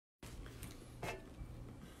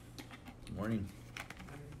Morning.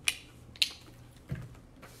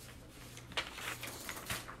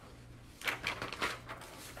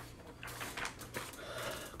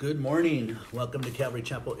 Good morning. Welcome to Calvary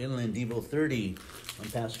Chapel Inland Devo 30. I'm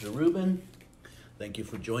Pastor Ruben. Thank you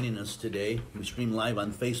for joining us today. We stream live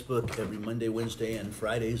on Facebook every Monday, Wednesday, and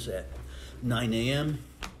Fridays at 9 a.m.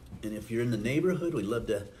 And if you're in the neighborhood, we'd love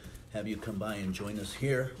to have you come by and join us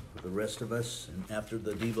here with the rest of us. And after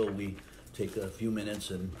the Devo, we take a few minutes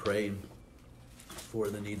and pray for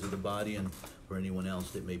the needs of the body and for anyone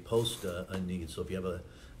else that may post a need. So if you have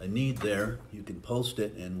a need there, you can post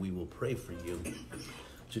it and we will pray for you.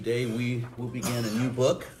 Today we will begin a new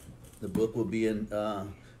book. The book will be in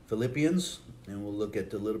Philippians, and we'll look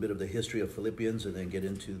at a little bit of the history of Philippians and then get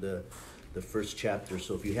into the first chapter.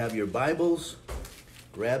 So if you have your Bibles,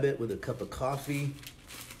 grab it with a cup of coffee,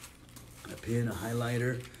 a pen, a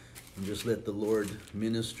highlighter, and just let the Lord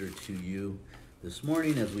minister to you this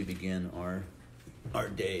morning as we begin our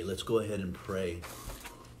day. Let's go ahead and pray.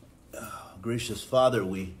 Gracious Father,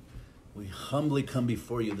 we humbly come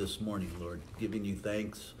before you this morning, Lord, giving you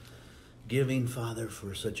thanks, giving, Father,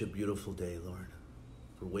 for such a beautiful day, Lord,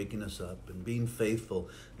 for waking us up and being faithful,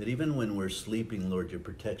 that even when we're sleeping, Lord, your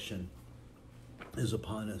protection is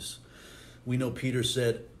upon us. We know Peter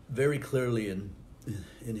said very clearly in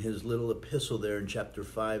his little epistle there in chapter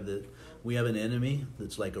 5 that we have an enemy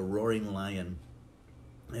that's like a roaring lion,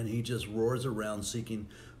 and he just roars around seeking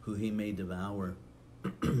who he may devour.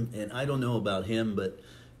 And I don't know about him, but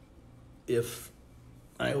if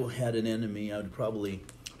I had an enemy, I would probably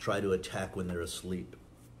try to attack when they're asleep,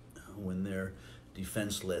 when they're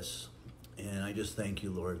defenseless. And I just thank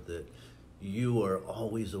you, Lord, that you are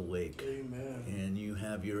always awake. Amen. And you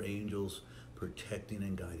have your angels protecting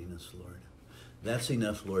and guiding us, Lord. That's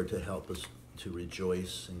enough, Lord, to help us to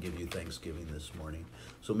rejoice and give you thanksgiving this morning.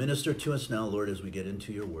 So minister to us now, Lord, as we get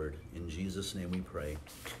into your word. In Jesus' name we pray.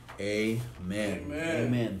 Amen. Amen.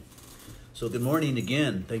 Amen. So good morning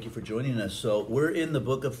again. Thank you for joining us. So we're in the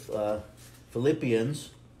book of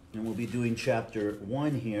Philippians, and we'll be doing chapter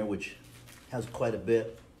 1 here, which has quite a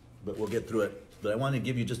bit, but we'll get through it. But I want to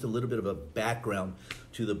give you just a little bit of a background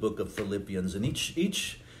to the book of Philippians. And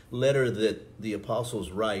each letter that the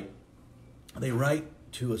apostles write, they write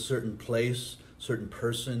to a certain place, certain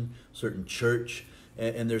person, certain church,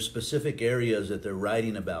 and there's specific areas that they're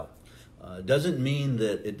writing about. Doesn't mean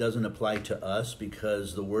that it doesn't apply to us,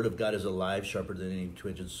 because the word of God is alive, sharper than any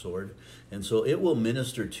two-edged sword, and so it will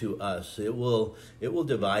minister to us. It will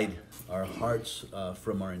divide our hearts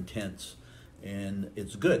from our intents, and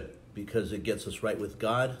it's good because it gets us right with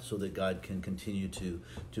God, so that God can continue to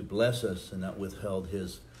bless us and not withhold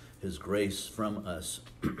His grace from us.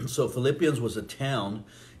 So Philippians was a town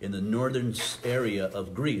in the northern area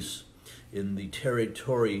of Greece, in the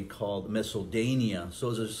territory called Macedonia. So it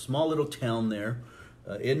was a small little town there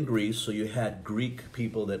in Greece. So you had Greek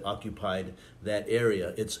people that occupied that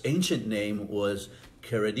area. Its ancient name was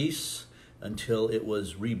Charadis, until it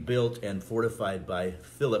was rebuilt and fortified by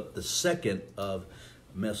Philip II of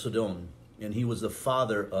Macedon. And he was the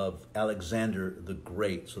father of Alexander the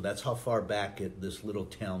Great. So that's how far back this little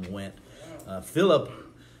town went. Philip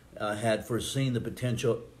had foreseen the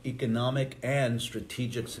potential economic and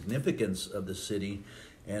strategic significance of the city.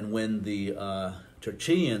 And when the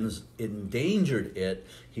Tertians endangered it,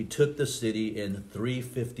 he took the city in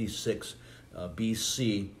 356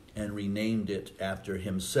 BC and renamed it after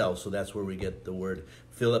himself. So that's where we get the word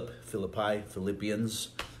Philippi, Philippians,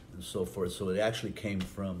 and so forth. So it actually came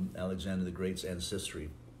from Alexander the Great's ancestry.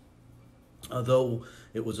 Although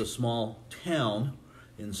it was a small town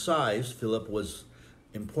in size, Philip was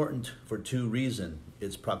important for two reasons.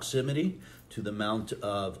 Its proximity to the Mount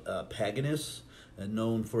of Paganus,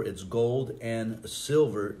 known for its gold and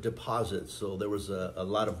silver deposits. So there was a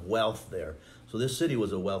lot of wealth there. So this city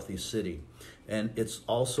was a wealthy city. And it's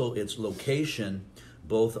also its location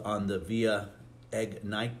both on the Via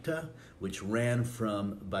Egnaita, which ran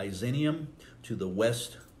from Byzantium to the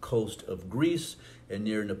west coast of Greece, and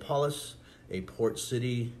near Neapolis, a port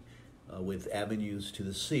city with avenues to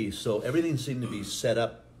the sea. So everything seemed to be set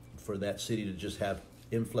up for that city to just have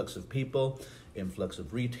influx of people, influx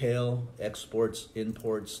of retail, exports,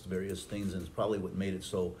 imports, various things, and it's probably what made it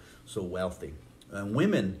so wealthy.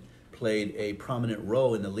 Women played a prominent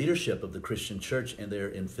role in the leadership of the Christian church and there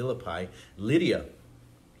in Philippi. Lydia,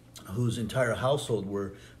 whose entire household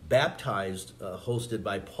were baptized, hosted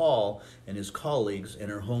by Paul and his colleagues,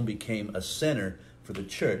 and her home became a center for the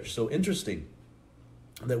church. So interesting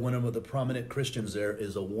that one of the prominent Christians there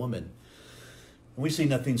is a woman. We see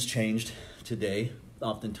nothing's changed today.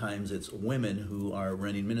 Oftentimes it's women who are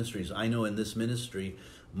running ministries. I know in this ministry,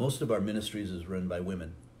 most of our ministries is run by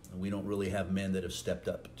women. And we don't really have men that have stepped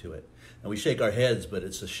up to it. And we shake our heads, but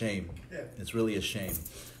it's a shame. Yeah. It's really a shame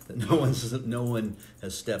that no one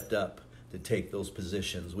has stepped up to take those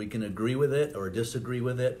positions. We can agree with it or disagree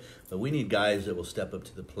with it, but we need guys that will step up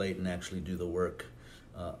to the plate and actually do the work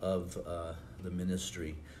of the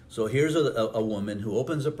ministry. So here's a woman who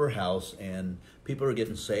opens up her house, and people are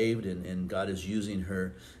getting saved, and God is using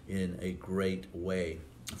her in a great way.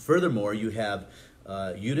 Furthermore, you have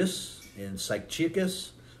Eutychus and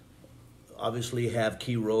Sychicus, obviously have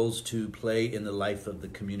key roles to play in the life of the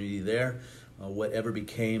community there. Whatever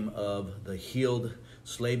became of the healed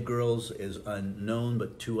slave girls is unknown,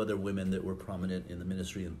 but two other women that were prominent in the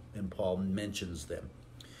ministry, and Paul mentions them.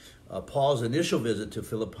 Paul's initial visit to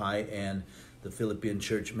Philippi and the Philippian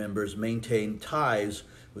church members maintained ties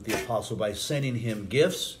with the apostle by sending him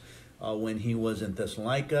gifts. When he was in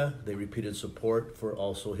Thessalonica, they repeated support for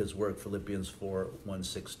also his work, Philippians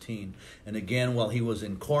 4:1-16. And again, while he was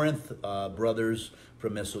in Corinth, brothers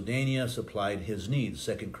from Macedonia supplied his needs,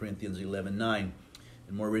 2 Corinthians 11:9.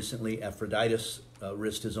 And more recently, Epaphroditus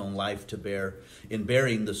risked his own life in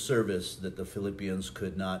bearing the service that the Philippians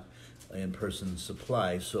could not in person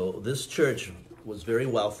supply. So this church was very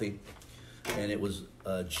wealthy, and it was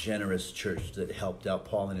a generous church that helped out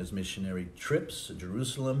Paul in his missionary trips to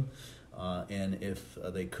Jerusalem. And if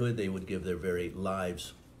they could, they would give their very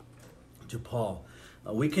lives to Paul.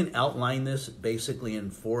 We can outline this basically in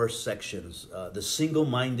 4 sections. The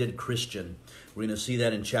single-minded Christian. We're going to see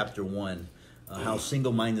that in chapter 1, how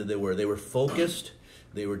single-minded they were. They were focused.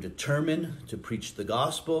 They were determined to preach the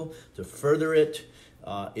gospel, to further it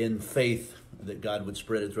in faith that God would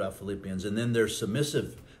spread it throughout Philippians. And then their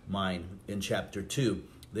submissive mind in chapter 2.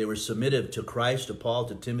 They were submissive to Christ, to Paul,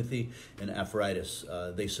 to Timothy, and Epaphroditus.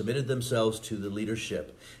 They submitted themselves to the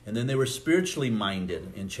leadership. And then they were spiritually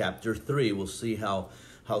minded in chapter 3. We'll see how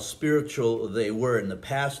spiritual they were in the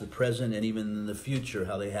past, the present, and even in the future,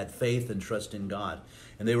 how they had faith and trust in God.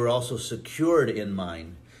 And they were also secured in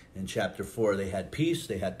mind. In chapter 4, they had peace,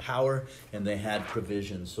 they had power, and they had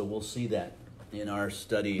provision. So we'll see that in our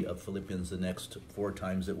study of Philippians the next 4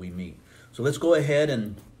 times that we meet. So let's go ahead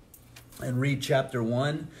and read chapter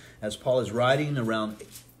 1 as Paul is writing around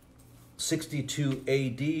 62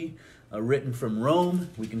 A.D., written from Rome.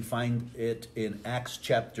 We can find it in Acts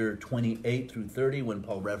chapter 28 through 30 when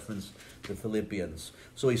Paul referenced the Philippians.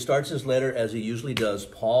 So he starts his letter as he usually does.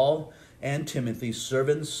 Paul and Timothy,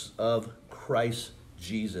 servants of Christ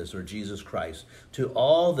Jesus, or Jesus Christ, to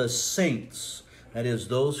all the saints, that is,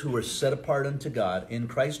 those who were set apart unto God in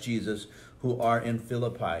Christ Jesus, who are in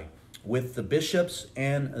Philippi, with the bishops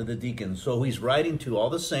and the deacons. So he's writing to all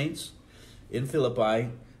the saints in Philippi,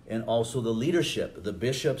 and also the leadership, the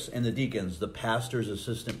bishops and the deacons, the pastors,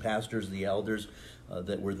 assistant pastors, the elders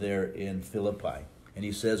that were there in Philippi. And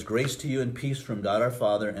he says, grace to you and peace from God our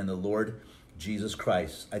Father and the Lord Jesus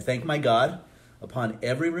Christ. I thank my God upon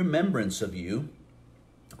every remembrance of you,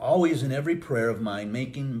 always in every prayer of mine,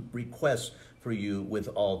 making requests for you with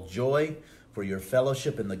all joy, for your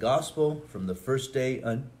fellowship in the gospel from the first day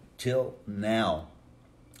until now,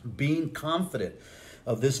 being confident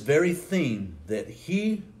of this very thing, that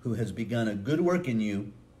he who has begun a good work in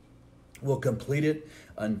you will complete it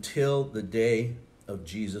until the day of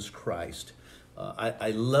Jesus Christ.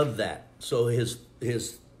 I love that. So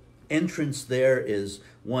his entrance there is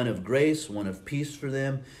one of grace, one of peace for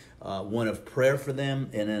them, one of prayer for them,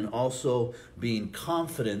 and then also being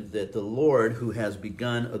confident that the Lord who has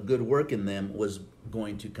begun a good work in them was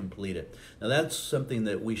going to complete it. Now that's something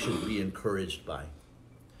that we should be encouraged by,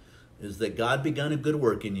 is that God begun a good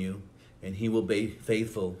work in you, and he will be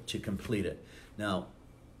faithful to complete it. Now,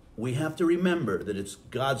 we have to remember that it's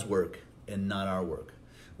God's work and not our work.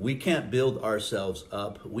 We can't build ourselves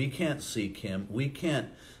up. We can't seek him. We can't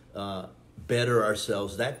better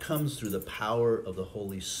ourselves. That comes through the power of the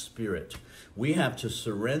Holy Spirit. We have to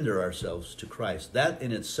surrender ourselves to Christ. That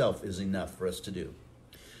in itself is enough for us to do.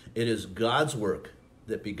 It is God's work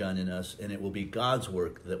that begun in us, and it will be God's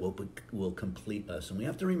work that will complete us. And we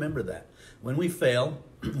have to remember that. When we fail,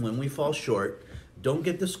 when we fall short, don't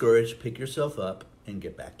get discouraged. Pick yourself up and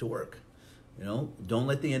get back to work. You know, don't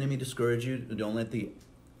let the enemy discourage you. Don't let the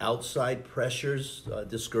outside pressures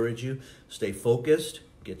discourage you. Stay focused.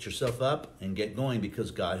 Get yourself up and get going,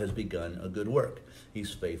 because God has begun a good work.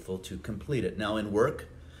 He's faithful to complete it. Now in work,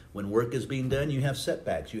 when work is being done, you have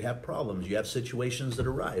setbacks, you have problems, you have situations that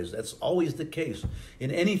arise. That's always the case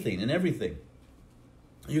in anything, in everything.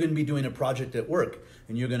 You're going to be doing a project at work,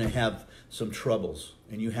 and you're going to have some troubles,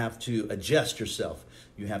 and you have to adjust yourself.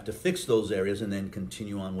 You have to fix those areas and then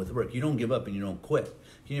continue on with work. You don't give up and you don't quit.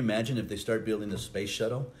 Can you imagine if they start building the space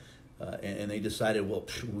shuttle? and they decided, well,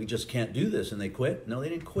 we just can't do this, and they quit. No, they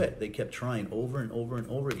didn't quit. They kept trying over and over and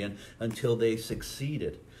over again until they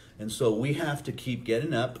succeeded. And so we have to keep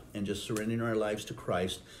getting up and just surrendering our lives to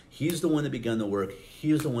Christ. He's the one that begun the work.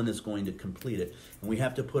 He's the one that's going to complete it. And we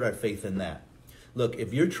have to put our faith in that. Look,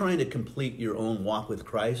 if you're trying to complete your own walk with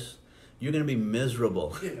Christ, you're going to be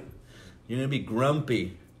miserable. Yeah. You're going to be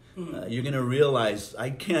grumpy. You're going to realize,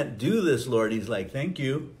 I can't do this, Lord. He's like, thank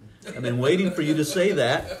you. I've been waiting for you to say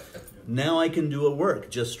that. Now I can do a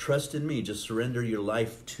work. Just trust in me. Just surrender your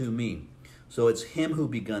life to me. So it's him who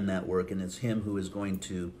begun that work, and it's him who is going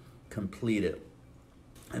to complete it.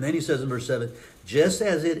 And then he says in verse 7, just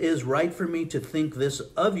as it is right for me to think this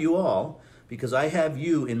of you all, because I have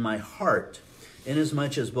you in my heart,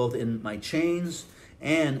 inasmuch as both in my chains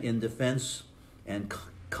and in defense and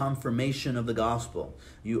confirmation of the gospel,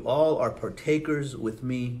 you all are partakers with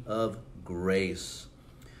me of grace.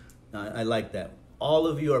 Now, I like that. All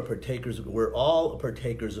of you are partakers. We're all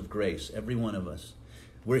partakers of grace, every one of us.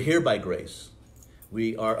 We're here by grace.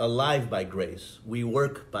 We are alive by grace. We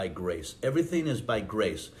work by grace. Everything is by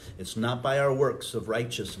grace. It's not by our works of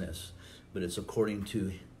righteousness, but it's according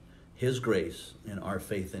to his grace and our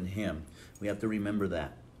faith in him. We have to remember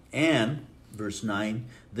that. And, verse 9,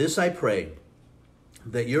 this I pray,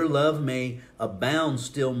 that your love may abound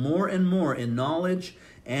still more and more in knowledge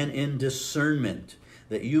and in discernment,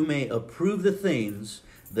 that you may approve the things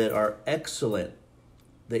that are excellent,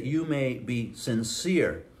 that you may be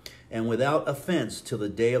sincere and without offense till the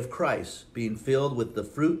day of Christ, being filled with the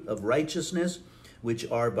fruit of righteousness, which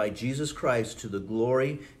are by Jesus Christ to the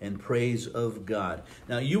glory and praise of God.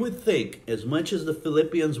 Now you would think, as much as the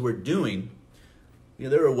Philippians were doing, they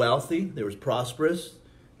were wealthy, they were prosperous,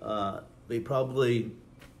 they probably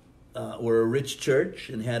were a rich church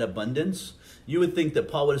and had abundance. You would think that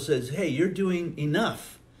Paul would have said, hey, you're doing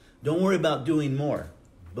enough. Don't worry about doing more.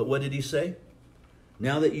 But what did he say?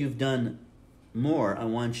 Now that you've done more, I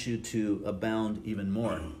want you to abound even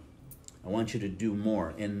more. I want you to do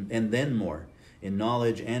more and then more in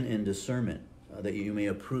knowledge and in discernment, that you may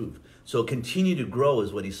approve. So continue to grow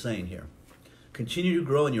is what he's saying here. Continue to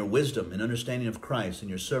grow in your wisdom and understanding of Christ and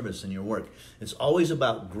your service and your work. It's always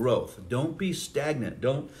about growth. Don't be stagnant.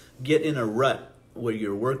 Don't get in a rut where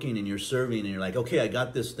you're working and you're serving and you're like, okay, I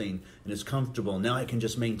got this thing and it's comfortable. Now I can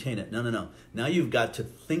just maintain it. No, no, no. Now you've got to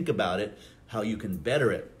think about it, how you can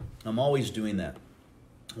better it. I'm always doing that.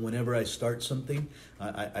 Whenever I start something,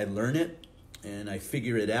 I learn it and I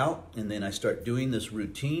figure it out, and then I start doing this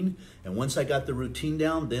routine. And once I got the routine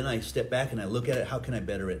down, then I step back and I look at it. How can I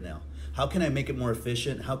better it now? How can I make it more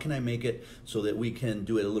efficient? How can I make it so that we can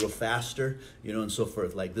do it a little faster, and so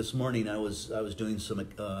forth? Like this morning, I was doing some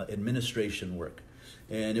administration work,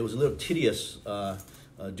 and it was a little tedious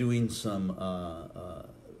doing some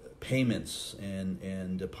payments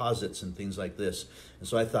and deposits and things like this. And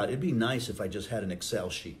so I thought it'd be nice if I just had an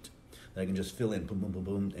Excel sheet that I can just fill in, boom, boom, boom,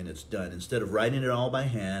 boom, and it's done. Instead of writing it all by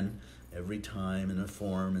hand every time in a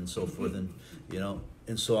form and so forth, and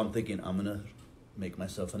and so I'm thinking I'm gonna make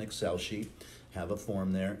myself an Excel sheet, have a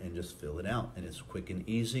form there, and just fill it out. And it's quick and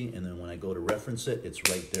easy, and then when I go to reference it, it's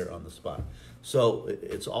right there on the spot. So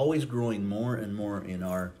it's always growing more and more in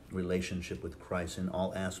our relationship with Christ in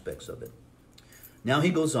all aspects of it. Now he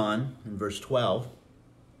goes on in verse 12,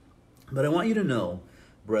 but I want you to know,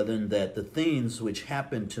 brethren, that the things which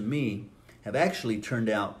happened to me have actually turned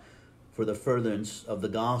out for the furtherance of the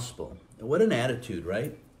gospel. What an attitude,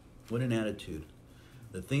 right? What an attitude.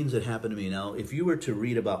 The things that happened to me. Now, if you were to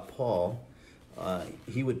read about Paul,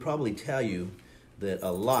 he would probably tell you that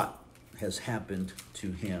a lot has happened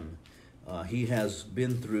to him. He has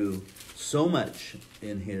been through so much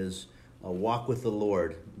in his walk with the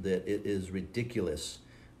Lord that it is ridiculous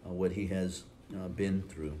what he has been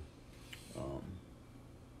through. I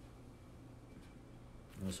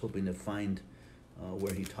was hoping to find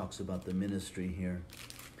where he talks about the ministry here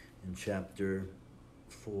in chapter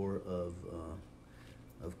 4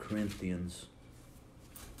 of Corinthians.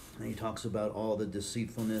 And he talks about all the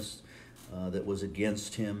deceitfulness that was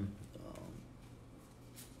against him.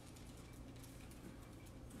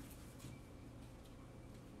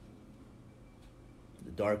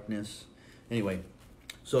 The darkness. Anyway,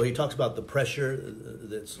 so he talks about the pressure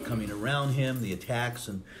that's coming around him, the attacks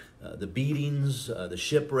and the beatings, the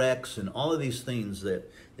shipwrecks, and all of these things that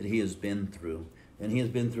he has been through. And he has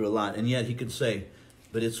been through a lot. And yet he could say,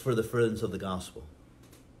 but it's for the furtherance of the gospel.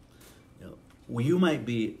 You might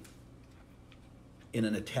be in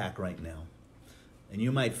an attack right now, and you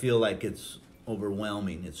might feel like it's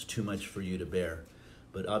overwhelming, it's too much for you to bear.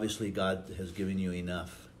 But obviously God has given you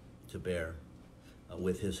enough to bear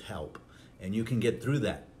with his help. And you can get through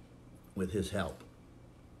that with his help.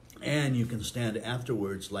 And you can stand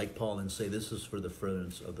afterwards like Paul and say, this is for the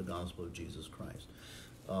furtherance of the gospel of Jesus Christ.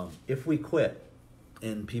 If we quit,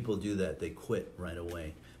 and people do that, they quit right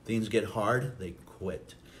away. Things get hard, they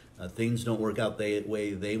quit. Things don't work out the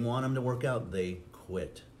way they want them to work out, they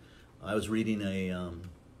quit. I was reading a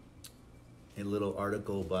little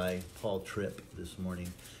article by Paul Tripp this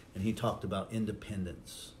morning, and he talked about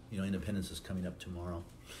independence. You know, independence is coming up tomorrow.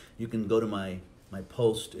 You can go to my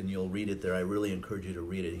post and you'll read it there. I really encourage you to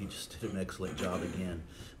read it. He just did an excellent job again.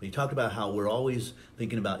 But he talked about how we're always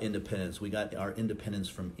thinking about independence. We got our independence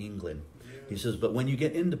from England. He says, but when you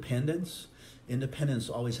get independence, independence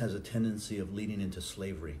always has a tendency of leading into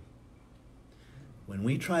slavery. When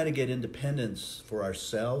we try to get independence for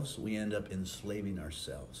ourselves, we end up enslaving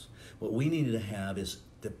ourselves. What we need to have is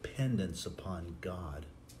dependence upon God.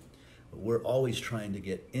 We're always trying to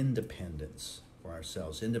get independence for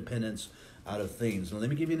ourselves, independence out of things. Now, let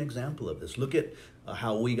me give you an example of this. Look at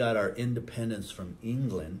how we got our independence from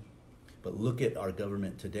England, but look at our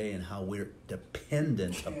government today and how we're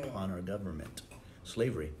dependent upon our government.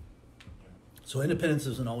 Slavery. So independence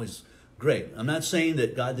isn't always great. I'm not saying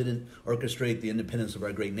that God didn't orchestrate the independence of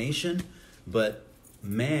our great nation, but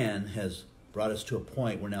man has brought us to a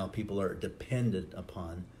point where now people are dependent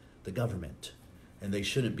upon the government. And they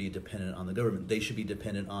shouldn't be dependent on the government. They should be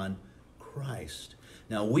dependent on Christ.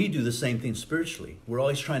 Now, we do the same thing spiritually. We're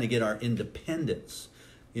always trying to get our independence.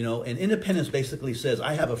 You know, and independence basically says,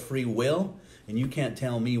 I have a free will, and you can't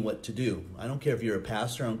tell me what to do. I don't care if you're a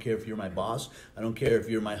pastor. I don't care if you're my boss. I don't care if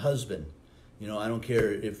you're my husband. You know, I don't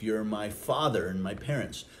care if you're my father and my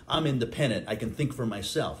parents. I'm independent. I can think for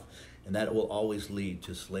myself. And that will always lead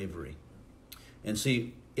to slavery. And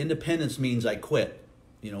see, independence means I quit.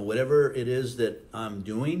 You know, whatever it is that I'm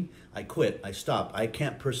doing, I quit. I stop. I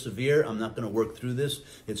can't persevere. I'm not going to work through this.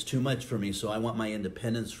 It's too much for me, so I want my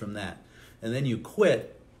independence from that. And then you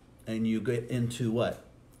quit, and you get into what?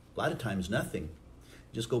 A lot of times nothing.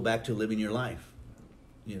 Just go back to living your life,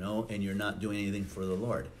 you know, and you're not doing anything for the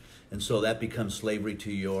Lord. And so that becomes slavery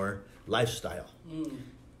to your lifestyle.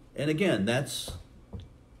 And again, that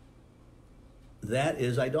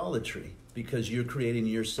is idolatry, because you're creating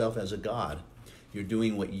yourself as a god. You're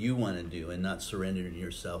doing what you want to do and not surrendering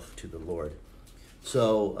yourself to the Lord.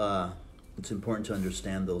 So it's important to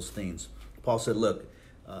understand those things. Paul said, look,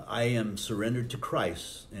 I am surrendered to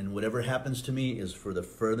Christ, and whatever happens to me is for the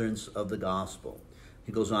furtherance of the gospel.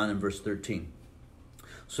 He goes on in verse 13.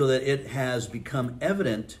 So that it has become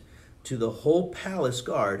evident to the whole palace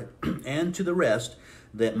guard and to the rest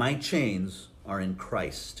that my chains are in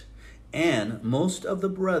Christ. And most of the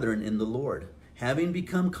brethren in the Lord, having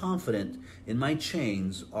become confident in my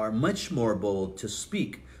chains, are much more bold to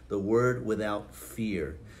speak the word without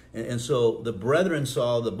fear. And so the brethren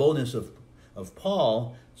saw the boldness of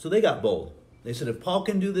Paul, so they got bold. They said, if Paul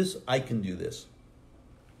can do this, I can do this.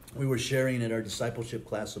 We were sharing at our discipleship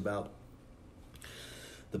class about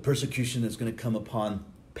the persecution that's going to come upon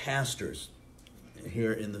pastors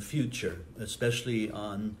here in the future, especially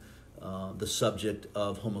on the subject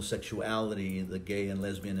of homosexuality, the gay and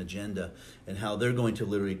lesbian agenda, and how they're going to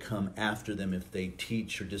literally come after them if they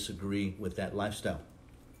teach or disagree with that lifestyle.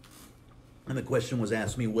 And the question was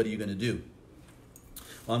asked me, what are you going to do?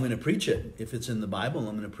 Well, I'm going to preach it. If it's in the Bible,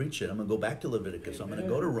 I'm going to preach it. I'm going to go back to Leviticus. I'm going to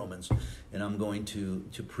go to Romans, and I'm going to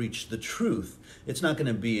preach the truth. It's not going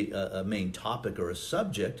to be a main topic or a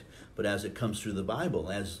subject, but as it comes through the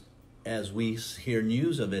Bible, as we hear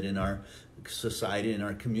news of it in our society, in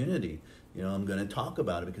our community, you know, I'm going to talk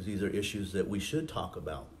about it because these are issues that we should talk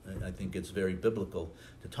about. I think it's very biblical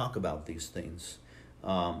to talk about these things.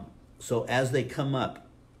 So as they come up,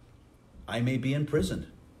 I may be imprisoned,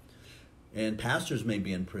 and pastors may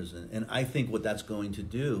be in prison. And I think what that's going to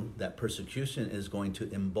do, that persecution is going to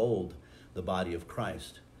embolden the body of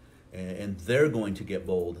Christ. And they're going to get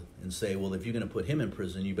bold and say, well, if you're going to put him in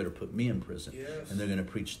prison, you better put me in prison. Yes. And they're going to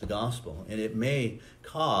preach the gospel. And it may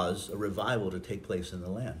cause a revival to take place in the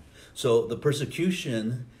land. So the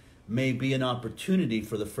persecution may be an opportunity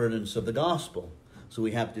for the furtherance of the gospel. So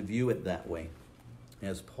we have to view it that way,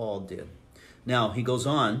 as Paul did. Now, he goes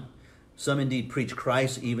on. Some indeed preach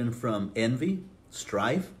Christ even from envy,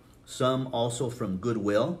 strife, some also from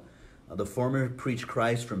goodwill. The former preach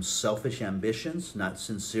Christ from selfish ambitions, not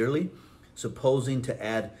sincerely, supposing to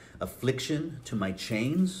add affliction to my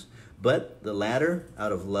chains, but the latter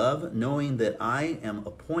out of love, knowing that I am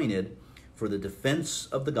appointed for the defense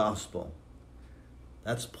of the gospel.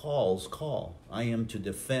 That's Paul's call. I am to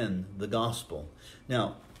defend the gospel.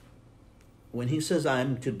 Now, when he says I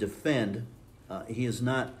am to defend, he is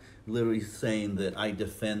not literally saying that I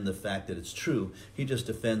defend the fact that it's true. He just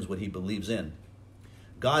defends what he believes in.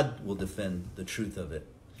 God will defend the truth of it.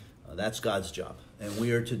 That's God's job. And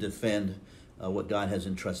we are to defend what God has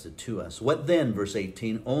entrusted to us. What then, verse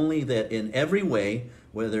 18? Only that in every way,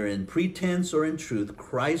 whether in pretense or in truth,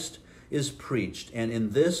 Christ is preached. And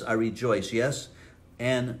in this I rejoice, yes,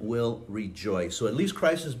 and will rejoice. So at least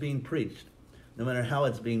Christ is being preached, no matter how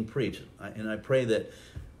it's being preached. And I pray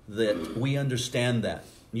that we understand that.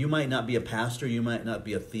 You might not be a pastor, you might not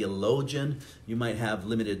be a theologian, you might have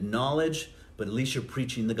limited knowledge, but at least you're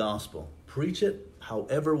preaching the gospel. Preach it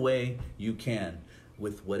however way you can,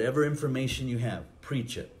 with whatever information you have.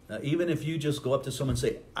 Preach it. Even if you just go up to someone and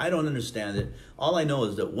say, I don't understand it. All I know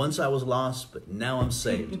is that once I was lost, but now I'm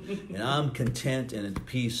saved. And I'm content and at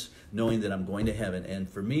peace knowing that I'm going to heaven. And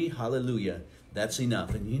for me, hallelujah, that's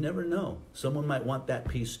enough. And you never know. Someone might want that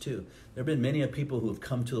peace too. There have been many people who have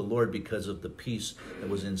come to the Lord because of the peace that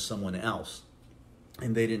was in someone else.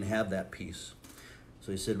 And they didn't have that peace.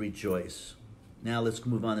 So he said, rejoice. Now let's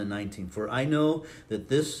move on to 19. For I know that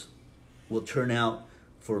this will turn out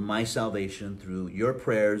for my salvation through your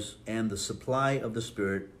prayers and the supply of the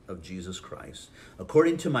Spirit of Jesus Christ,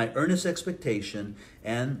 according to my earnest expectation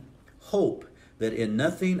and hope that in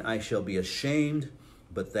nothing I shall be ashamed,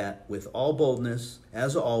 but that with all boldness,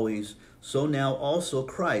 as always, so now also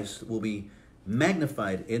Christ will be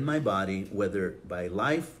magnified in my body, whether by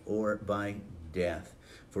life or by death.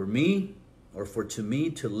 For me, or for to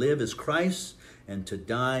me, to live is Christ, and to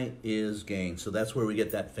die is gain. So that's where we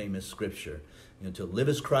get that famous scripture. To live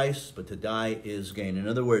is Christ, but to die is gain. In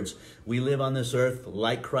other words, we live on this earth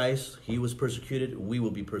like Christ. He was persecuted. We will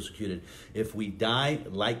be persecuted. If we die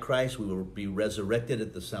like Christ, we will be resurrected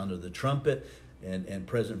at the sound of the trumpet. And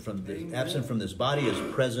present from the, absent from this body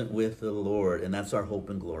is present with the Lord. And that's our hope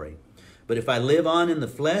and glory. But if I live on in the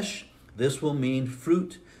flesh, this will mean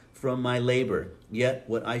fruit from my labor. Yet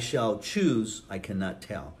what I shall choose, I cannot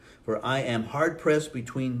tell. For I am hard pressed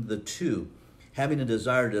between the two, having a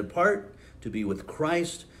desire to depart, to be with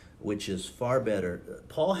Christ, which is far better.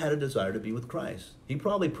 Paul had a desire to be with Christ. He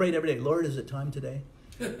probably prayed every day, Lord, is it time today?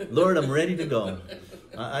 Lord, I'm ready to go.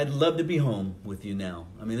 I'd love to be home with you now.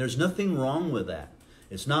 I mean, there's nothing wrong with that.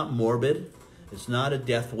 It's not morbid. It's not a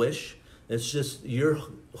death wish. It's just you're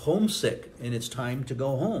homesick and it's time to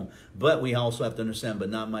go home. But we also have to understand, but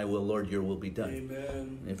not my will, Lord, your will be done.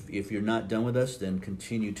 Amen. If you're not done with us, then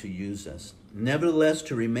continue to use us. Nevertheless,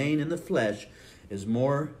 to remain in the flesh is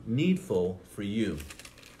more needful for you.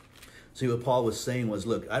 See, what Paul was saying was,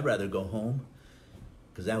 look, I'd rather go home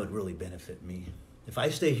because that would really benefit me. If I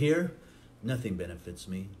stay here, nothing benefits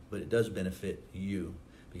me, but it does benefit you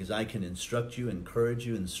because I can instruct you, encourage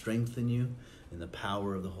you, and strengthen you in the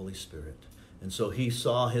power of the Holy Spirit. And so he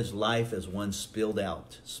saw his life as one spilled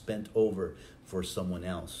out, spent over for someone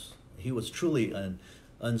else. He was truly an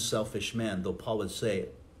unselfish man, though Paul would say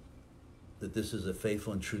that this is a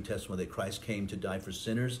faithful and true testimony that Christ came to die for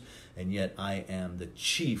sinners, and yet I am the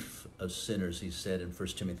chief of sinners, he said in 1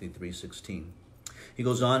 Timothy 3:16. He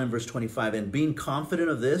goes on in verse 25, and being confident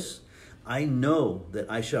of this, I know that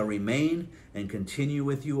I shall remain and continue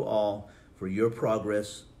with you all for your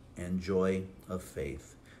progress and joy of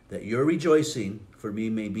faith, that your rejoicing for me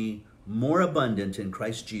may be more abundant in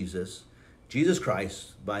Christ Jesus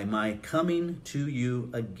Christ, by my coming to you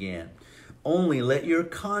again. Only let your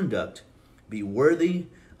conduct be worthy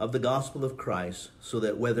of the gospel of Christ, so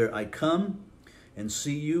that whether I come and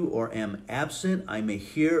see you or am absent, I may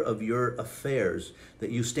hear of your affairs,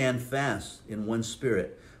 that you stand fast in one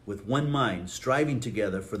spirit, with one mind, striving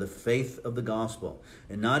together for the faith of the gospel,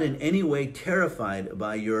 and not in any way terrified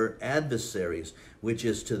by your adversaries, which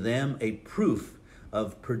is to them a proof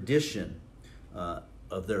of perdition,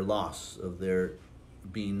 of their loss, of their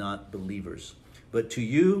being not believers, but to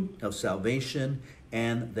you of salvation,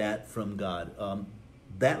 and that from God.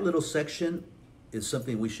 That little section is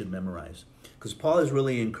something we should memorize, because Paul is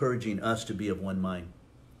really encouraging us to be of one mind.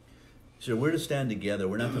 So we're to stand together.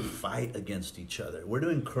 We're not to fight against each other. We're to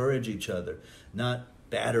encourage each other, not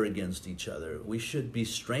batter against each other. We should be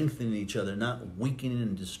strengthening each other, not weakening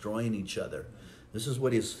and destroying each other. This is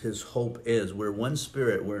what his hope is. We're one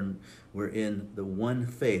spirit. We're in the one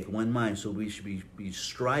faith, one mind. So we should be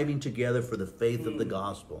striving together for the faith of the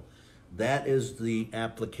gospel. That is the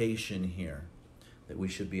application here that we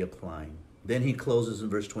should be applying. Then he closes in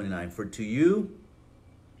verse 29. For to you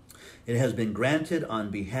it has been granted on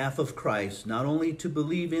behalf of Christ not only to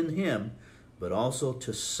believe in him, but also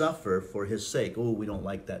to suffer for his sake. Oh, we don't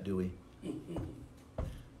like that, do we?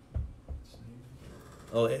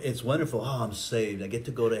 Oh, it's wonderful. Oh, I'm saved. I get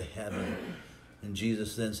to go to heaven. And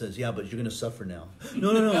Jesus then says, yeah, but you're going to suffer now. No,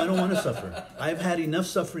 I don't want to suffer. I've had enough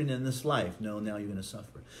suffering in this life. No, now you're going to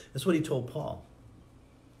suffer. That's what he told Paul.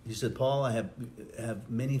 He said, Paul, I have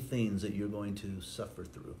many things that you're going to suffer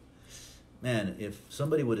through. Man, if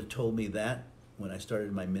somebody would have told me that when I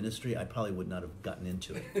started my ministry, I probably would not have gotten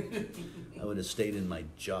into it. I would have stayed in my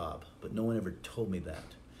job, but no one ever told me that.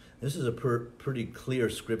 This is a pretty clear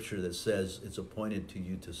scripture that says it's appointed to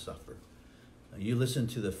you to suffer. You listen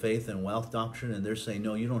to the faith and wealth doctrine, and they're saying,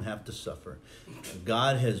 no, you don't have to suffer.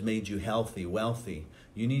 God has made you healthy, wealthy.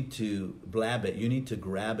 You need to blab it. You need to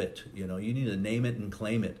grab it. You need to name it and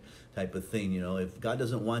claim it type of thing. If God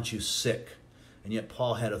doesn't want you sick, and yet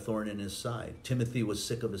Paul had a thorn in his side. Timothy was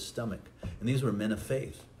sick of his stomach. And these were men of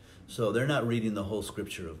faith. So they're not reading the whole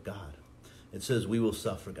scripture of God. It says we will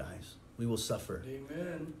suffer, guys. We will suffer.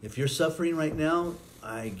 Amen. If you're suffering right now,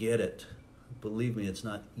 I get it. Believe me, it's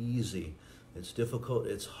not easy. It's difficult.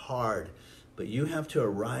 It's hard. But you have to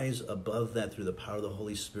arise above that through the power of the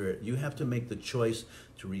Holy Spirit. You have to make the choice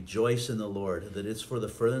to rejoice in the Lord, that it's for the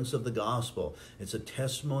furtherance of the gospel. It's a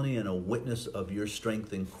testimony and a witness of your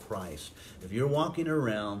strength in Christ. If you're walking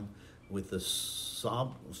around with a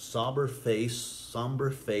somber face,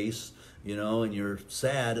 and you're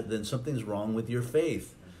sad, then something's wrong with your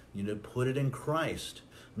faith. You need to put it in Christ.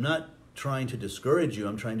 I'm not trying to discourage you.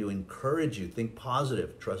 I'm trying to encourage you. Think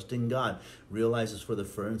positive. Trust in God. Realize it's for the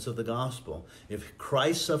furtherance of the gospel. If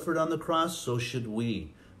Christ suffered on the cross, so should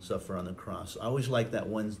we suffer on the cross. I always like that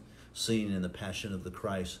one scene in the Passion of the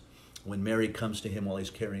Christ when Mary comes to him while he's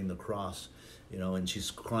carrying the cross, and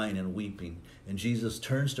she's crying and weeping. And Jesus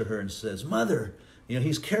turns to her and says, Mother,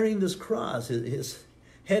 he's carrying this cross. His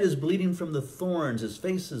head is bleeding from the thorns. His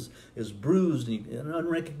face is bruised and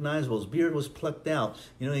unrecognizable. His beard was plucked out.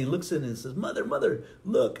 He looks at it and says, Mother,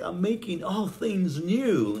 look, I'm making all things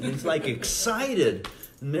new. And he's like excited.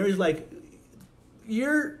 And Mary's like,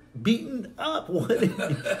 you're beaten up. What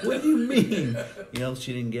do you mean?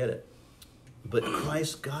 She didn't get it. But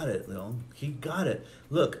Christ got it, He got it.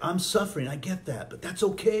 Look, I'm suffering. I get that. But that's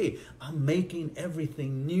okay. I'm making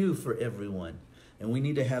everything new for everyone. And we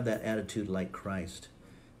need to have that attitude like Christ.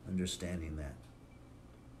 Understanding that.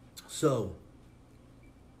 So,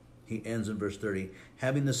 he ends in verse 30,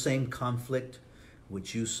 having the same conflict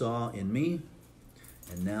which you saw in me,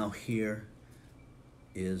 and now here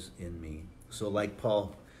is in me. So like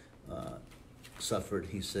Paul suffered,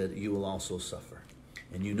 he said, you will also suffer.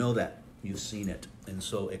 And you know that. You've seen it. And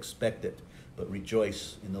so expect it. But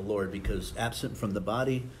rejoice in the Lord, because absent from the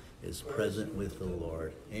body is present with the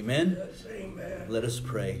Lord. Amen? Yes, amen. Let us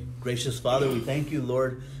pray. Gracious Father, we thank you,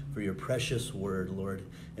 Lord, for your precious word, Lord.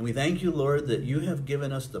 And we thank you, Lord, that you have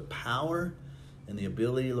given us the power and the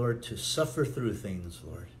ability, Lord, to suffer through things,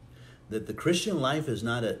 Lord. That the Christian life is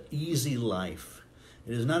not an easy life.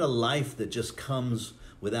 It is not a life that just comes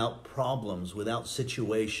without problems, without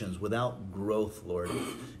situations, without growth, Lord.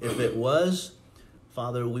 If it was,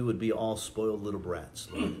 Father, we would be all spoiled little brats,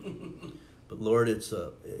 Lord. But Lord, it's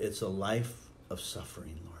a life of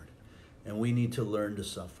suffering, Lord. And we need to learn to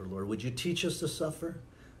suffer, Lord. Would you teach us to suffer?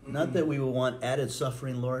 Not that we will want added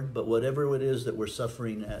suffering, Lord, but whatever it is that we're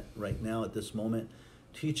suffering at right now at this moment,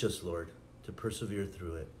 teach us, Lord, to persevere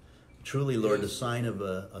through it. Truly, Lord, the sign of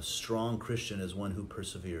a strong Christian is one who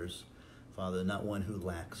perseveres, Father, not one who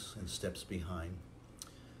lacks and steps behind.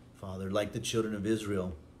 Father, like the children of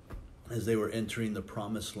Israel, as they were entering the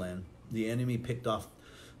promised land, the enemy picked off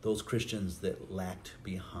those Christians that lacked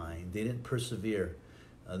behind. They didn't persevere.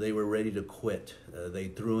 They were ready to quit. They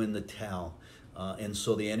threw in the towel. And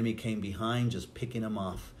so the enemy came behind, just picking them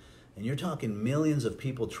off. And you're talking millions of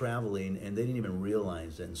people traveling, and they didn't even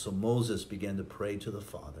realize it. And so Moses began to pray to the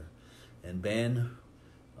Father. And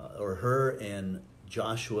Hur and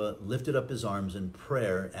Joshua lifted up his arms in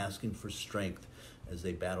prayer, asking for strength as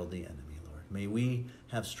they battled the enemy, Lord. May we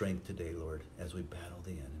have strength today, Lord, as we battle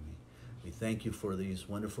the enemy. We thank you for these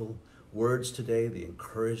wonderful words today, the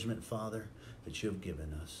encouragement, Father, that you have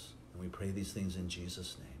given us. And we pray these things in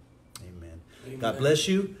Jesus' name. Amen. Amen. God bless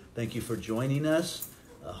you. Thank you for joining us.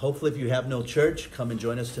 Hopefully, if you have no church, come and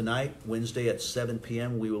join us tonight. Wednesday at 7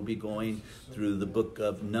 p.m. we will be going through the book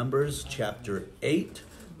of Numbers, chapter 8.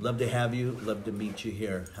 Love to have you. Love to meet you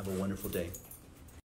here. Have a wonderful day.